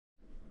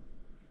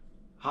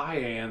Hi,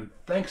 and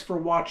thanks for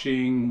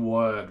watching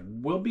what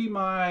will be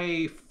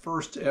my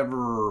first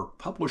ever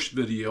published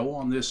video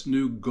on this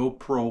new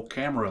GoPro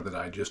camera that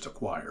I just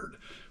acquired.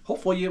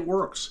 Hopefully it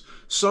works.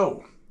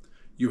 So,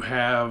 you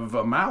have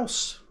a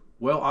mouse?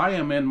 Well, I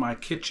am in my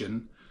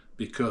kitchen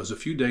because a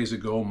few days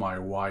ago my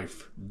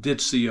wife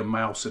did see a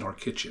mouse in our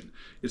kitchen.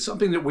 It's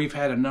something that we've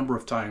had a number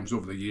of times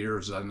over the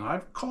years, and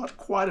I've caught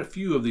quite a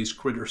few of these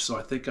critters, so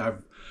I think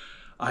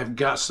I've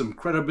got some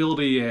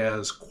credibility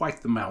as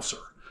quite the mouser.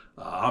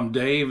 I'm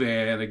Dave,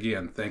 and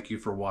again, thank you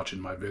for watching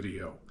my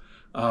video.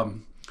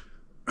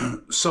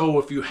 So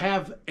if you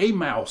have a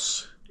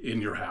mouse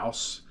in your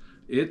house,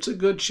 it's a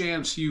good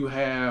chance you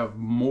have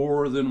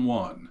more than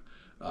one.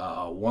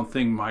 One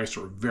thing mice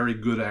are very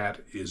good at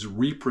is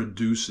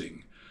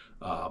reproducing.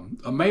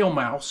 A male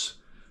mouse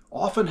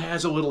often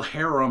has a little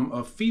harem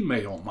of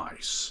female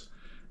mice.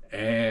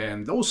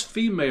 And those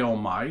female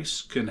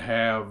mice can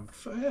have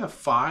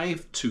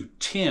 5 to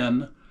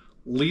 10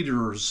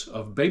 litters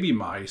of baby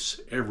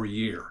mice every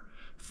year,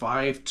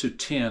 5 to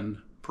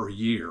 10 per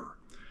year.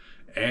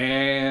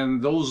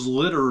 And those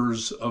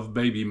litters of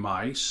baby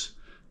mice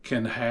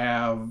can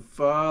have,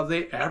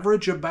 they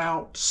average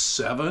about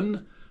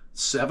seven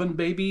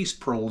babies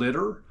per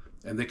litter,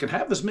 and they can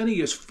have as many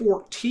as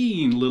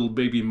 14 little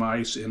baby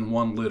mice in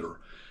one litter.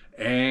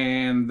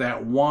 And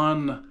that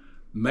one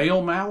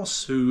male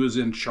mouse who is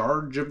in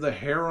charge of the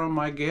harem,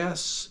 I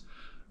guess,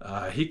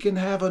 he can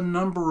have a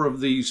number of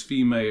these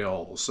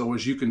females. So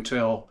as you can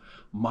tell,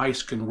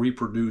 mice can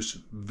reproduce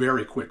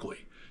very quickly.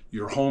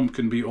 Your home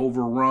can be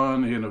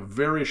overrun in a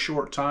very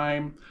short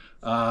time.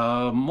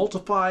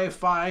 Multiply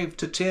 5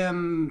 to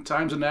 10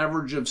 times an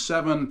average of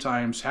 7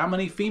 times how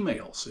many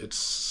females?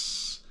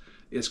 It's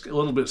a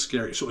little bit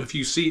scary. So if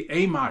you see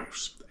a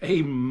mouse,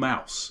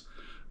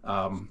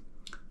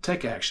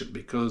 take action,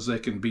 because they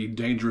can be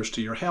dangerous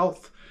to your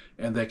health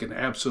and they can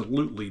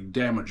absolutely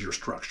damage your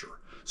structure.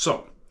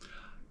 So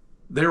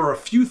there are a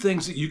few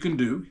things that you can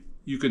do.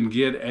 You can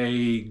get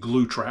a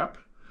glue trap.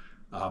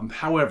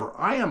 However,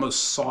 I am a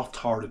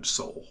soft-hearted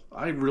soul.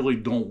 I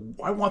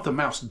want the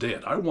mouse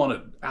dead. I want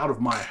it out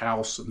of my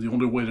house, and the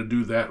only way to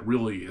do that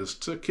really is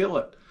to kill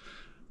it.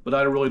 But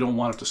I really don't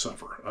want it to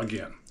suffer.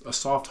 Again, a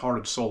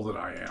soft-hearted soul that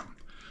I am.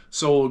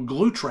 So a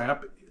glue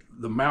trap,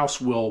 the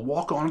mouse will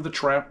walk onto the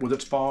trap with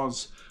its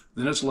paws,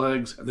 then its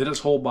legs, and then its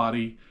whole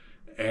body,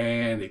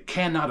 and it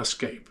cannot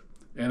escape.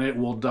 And it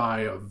will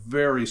die a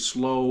very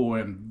slow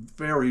and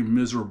very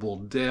miserable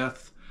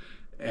death,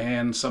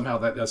 and somehow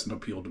that doesn't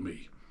appeal to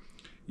me.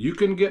 You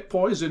can get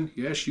poison.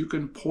 Yes, you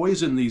can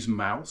poison these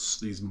mice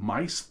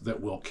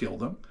that will kill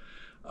them.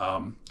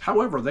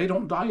 However, they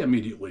don't die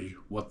immediately.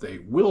 What they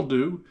will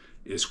do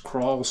is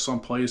crawl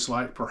someplace,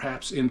 like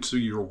perhaps into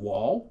your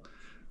wall,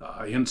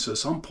 into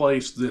some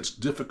place that's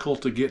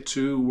difficult to get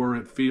to where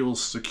it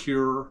feels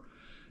secure,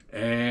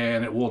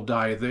 and it will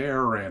die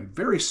there, and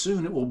very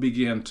soon it will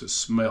begin to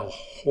smell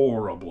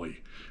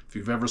horribly. If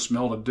you've ever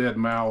smelled a dead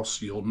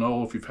mouse, you'll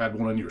know. If you've had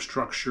one in your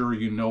structure,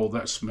 you know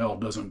that smell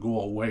doesn't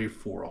go away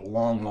for a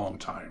long, long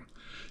time.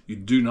 You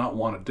do not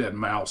want a dead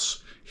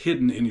mouse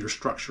hidden in your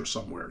structure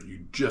somewhere.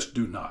 You just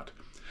do not.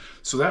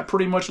 So that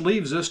pretty much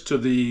leaves us to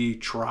the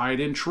tried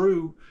and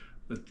true,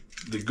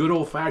 the good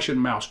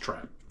old-fashioned mouse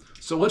trap.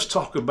 So let's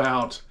talk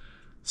about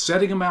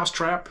setting a mouse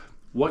trap,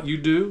 what you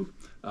do.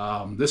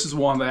 This is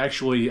one that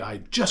actually I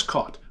just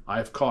caught.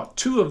 I've caught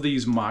 2 of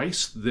these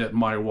mice that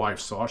my wife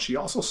saw. She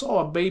also saw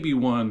a baby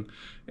one,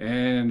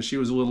 and she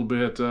was a little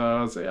bit,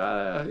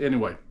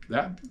 anyway,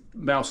 that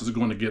mouse is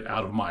going to get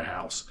out of my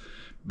house.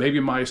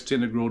 Baby mice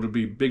tend to grow to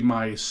be big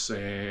mice,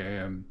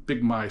 and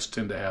big mice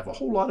tend to have a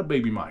whole lot of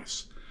baby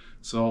mice.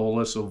 So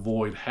let's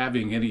avoid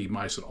having any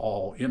mice at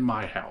all in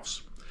my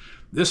house.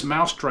 This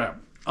mouse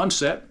trap,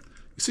 unset,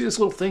 you see this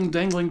little thing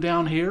dangling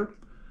down here?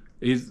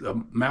 A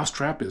mouse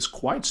trap is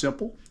quite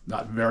simple,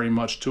 not very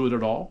much to it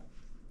at all.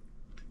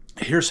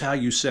 Here's how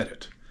you set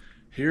it.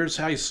 This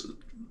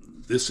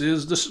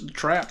is the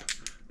trap,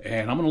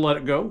 and I'm going to let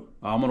it go.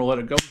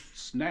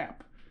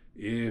 Snap.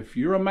 If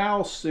you're a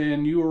mouse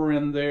and you are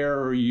in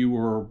there, you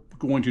are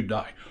going to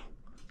die.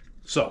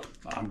 So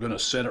I'm going to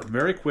set it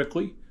very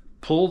quickly,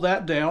 pull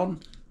that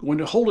down, going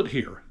to hold it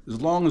here. As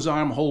long as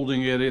I'm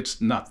holding it,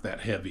 it's not that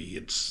heavy.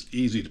 It's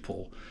easy to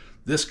pull.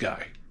 This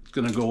guy is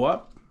going to go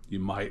up. You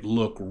might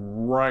look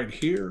right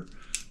here.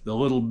 The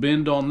little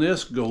bend on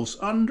this goes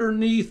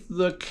underneath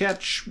the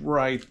catch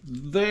right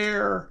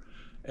there,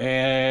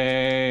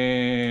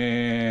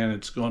 and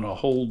it's going to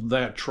hold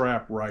that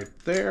trap right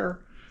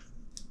there,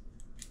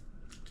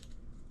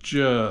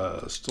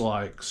 just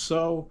like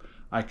so.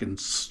 I can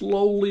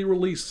slowly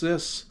release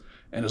this,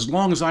 and as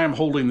long as I am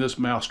holding this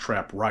mouse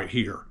trap right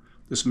here,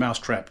 this mouse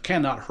trap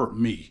cannot hurt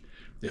me.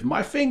 If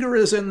my finger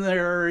is in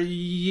there,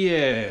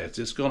 yes,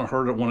 it's going to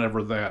hurt it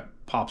whenever that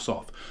pops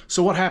off.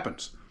 So what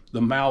happens?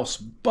 The mouse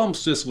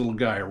bumps this little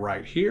guy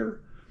right here.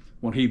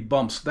 When he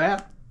bumps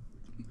that,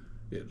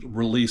 it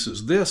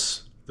releases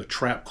this. The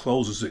trap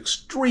closes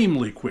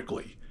extremely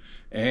quickly,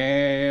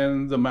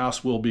 and the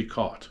mouse will be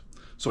caught.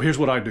 So here's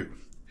what I do.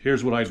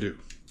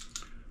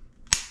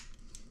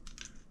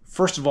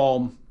 First of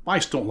all,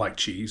 mice don't like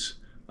cheese.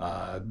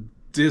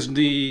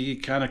 Disney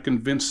kind of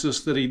convinced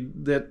us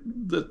that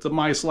the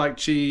mice like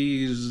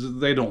cheese.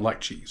 They don't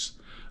like cheese.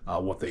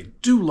 What they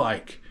do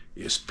like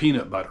is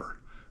peanut butter.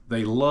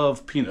 They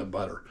love peanut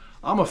butter.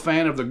 I'm a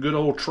fan of the good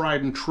old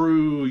tried and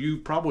true. You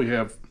probably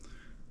have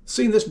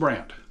seen this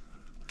brand.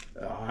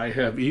 I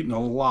have eaten a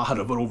lot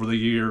of it over the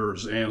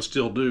years and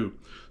still do.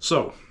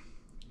 So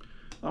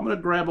I'm going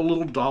to grab a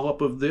little dollop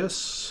of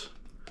this.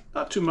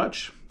 Not too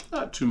much,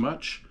 not too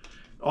much.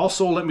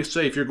 Also, let me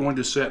say, if you're going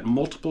to set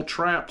multiple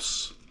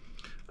traps,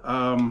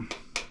 I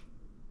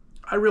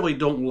really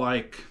don't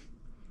like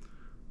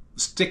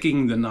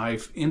sticking the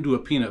knife into a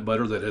peanut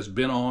butter that has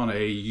been on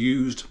a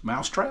used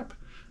mouse trap.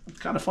 It's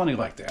kind of funny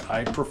like that.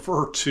 I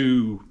prefer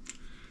to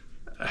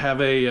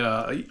have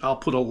I'll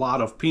put a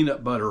lot of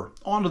peanut butter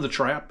onto the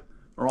trap,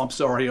 or I'm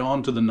sorry,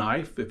 onto the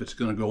knife if it's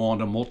going to go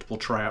onto multiple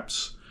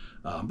traps.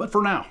 But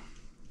for now,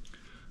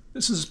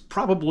 this is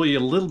probably a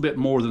little bit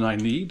more than I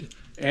need.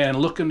 And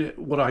looking at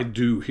what I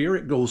do here,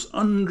 it goes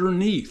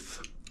underneath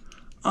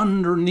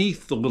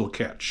the little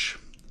catch.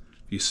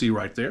 You see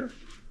right there?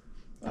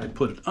 I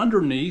put it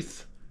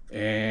underneath,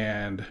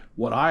 and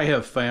what I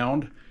have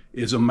found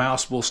is a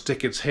mouse will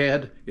stick its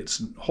head,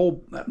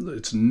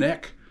 its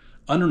neck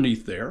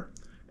underneath there,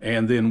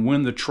 and then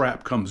when the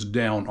trap comes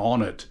down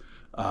on it,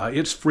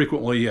 it's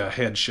frequently a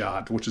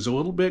headshot, which is a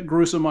little bit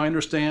gruesome, I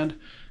understand.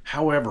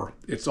 However,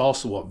 it's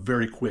also a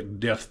very quick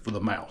death for the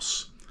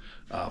mouse.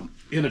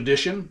 In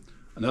addition,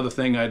 another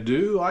thing I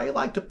do, I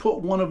like to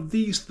put one of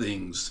these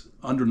things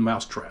under the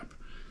mouse trap.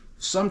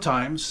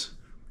 Sometimes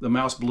the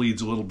mouse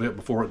bleeds a little bit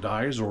before it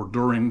dies or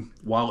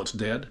while it's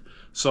dead.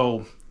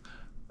 So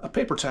a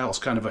paper towel is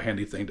kind of a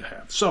handy thing to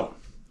have. So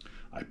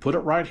I put it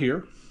right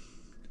here,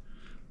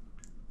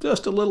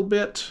 just a little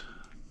bit,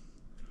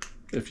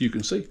 if you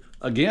can see.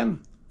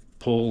 Again,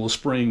 pull the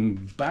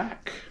spring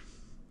back.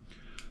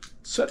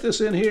 Set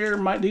this in here,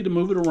 might need to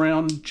move it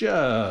around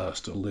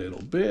just a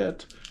little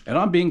bit. And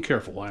I'm being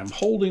careful. I'm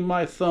holding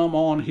my thumb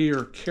on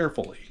here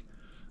carefully.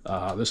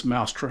 This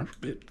mouse trap,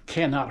 it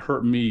cannot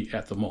hurt me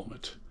at the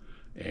moment.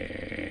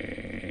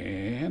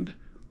 And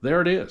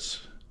there it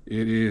is.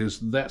 It is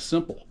that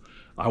simple.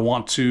 I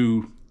want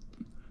to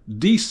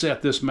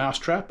deset this mouse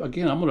trap.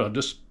 Again, I'm going to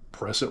just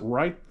press it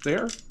right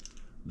there.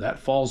 That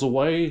falls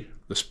away.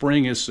 The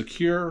spring is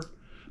secure.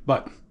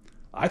 But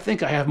I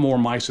think I have more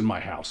mice in my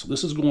house.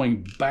 This is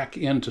going back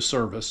into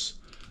service.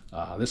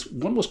 This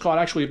one was caught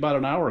actually about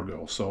an hour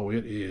ago, so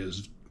it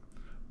is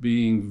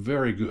being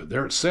very good.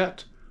 There it's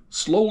set.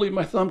 Slowly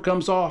my thumb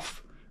comes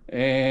off,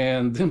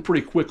 and then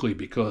pretty quickly,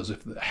 because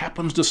if it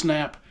happens to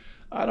snap,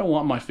 I don't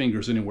want my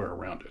fingers anywhere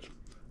around it.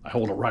 I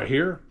hold it right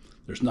here.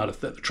 There's not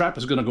the trap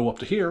is going to go up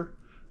to here.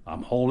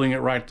 I'm holding it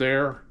right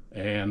there,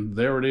 and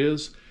there it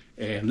is.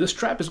 And this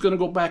trap is going to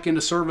go back into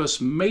service.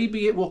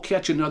 Maybe it will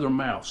catch another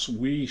mouse.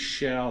 We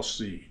shall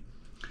see.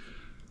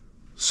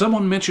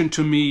 Someone mentioned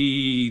to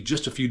me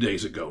just a few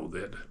days ago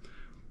that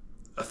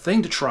a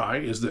thing to try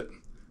is that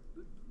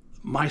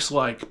mice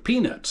like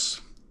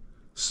peanuts.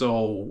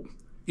 So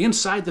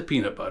inside the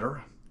peanut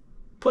butter,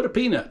 put a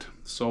peanut.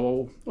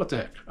 So what the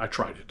heck? I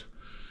tried it.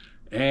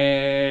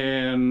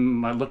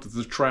 And I looked at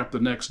the trap the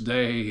next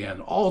day,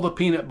 and all the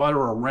peanut butter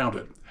around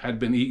it had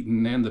been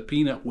eaten, and the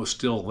peanut was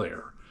still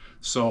there.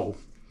 So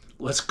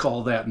let's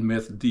call that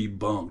myth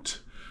debunked.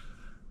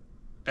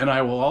 And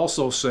I will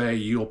also say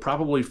you'll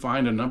probably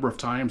find a number of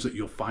times that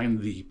you'll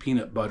find the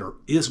peanut butter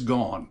is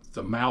gone.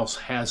 The mouse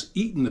has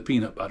eaten the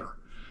peanut butter,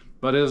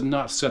 but it has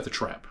not set the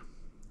trap.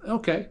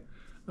 Okay,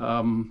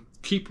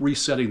 keep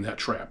resetting that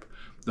trap.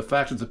 The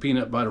fact that the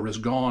peanut butter is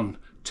gone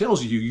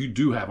tells you you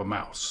do have a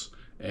mouse.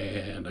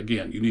 And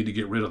again, you need to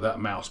get rid of that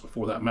mouse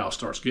before that mouse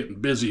starts getting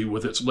busy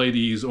with its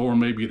ladies, or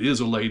maybe it is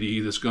a lady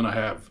that's going to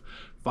have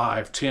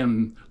 5,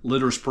 10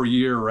 litters per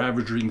year, or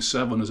averaging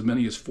 7, as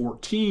many as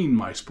 14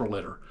 mice per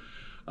litter.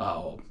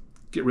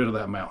 Get rid of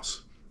that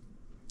mouse.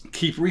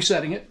 Keep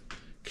resetting it.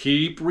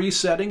 Keep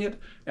resetting it.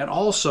 And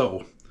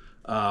also,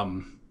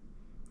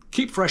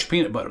 keep fresh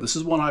peanut butter. This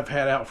is one I've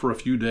had out for a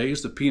few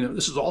days. The peanut.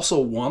 This is also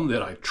one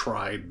that I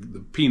tried, the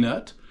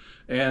peanut.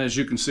 And as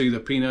you can see, the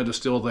peanut is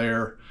still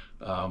there.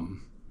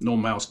 No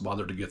mouse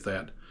bothered to get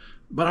that.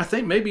 But I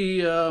think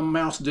maybe a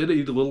mouse did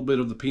eat a little bit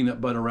of the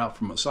peanut butter out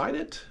from beside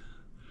it.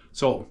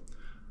 So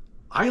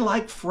I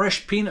like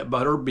fresh peanut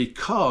butter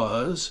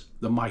because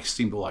the mice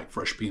seem to like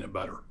fresh peanut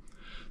butter.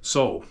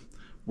 So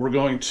we're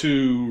going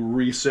to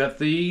reset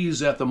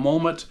these. At the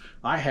moment,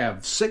 I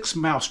have 6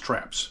 mouse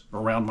traps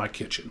around my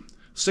kitchen,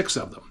 6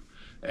 of them.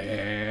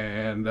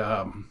 And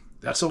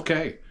that's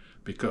okay,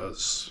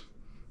 because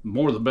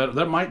more the better.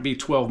 There might be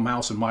 12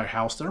 mouse in my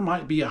house. There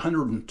might be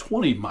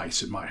 120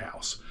 mice in my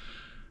house.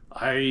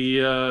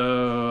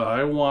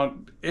 I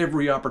want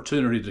every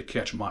opportunity to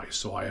catch mice.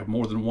 So I have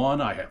more than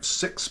one. I have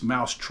 6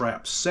 mouse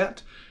traps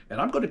set,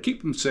 and I'm going to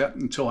keep them set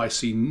until I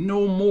see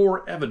no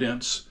more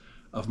evidence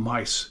of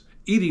mice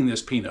eating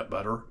this peanut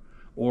butter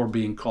or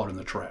being caught in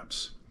the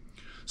traps.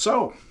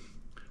 So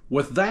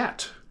with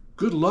that,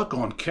 good luck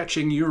on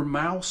catching your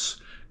mouse.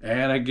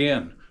 And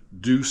again,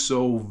 do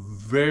so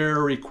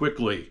very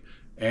quickly.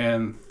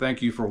 And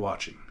thank you for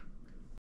watching.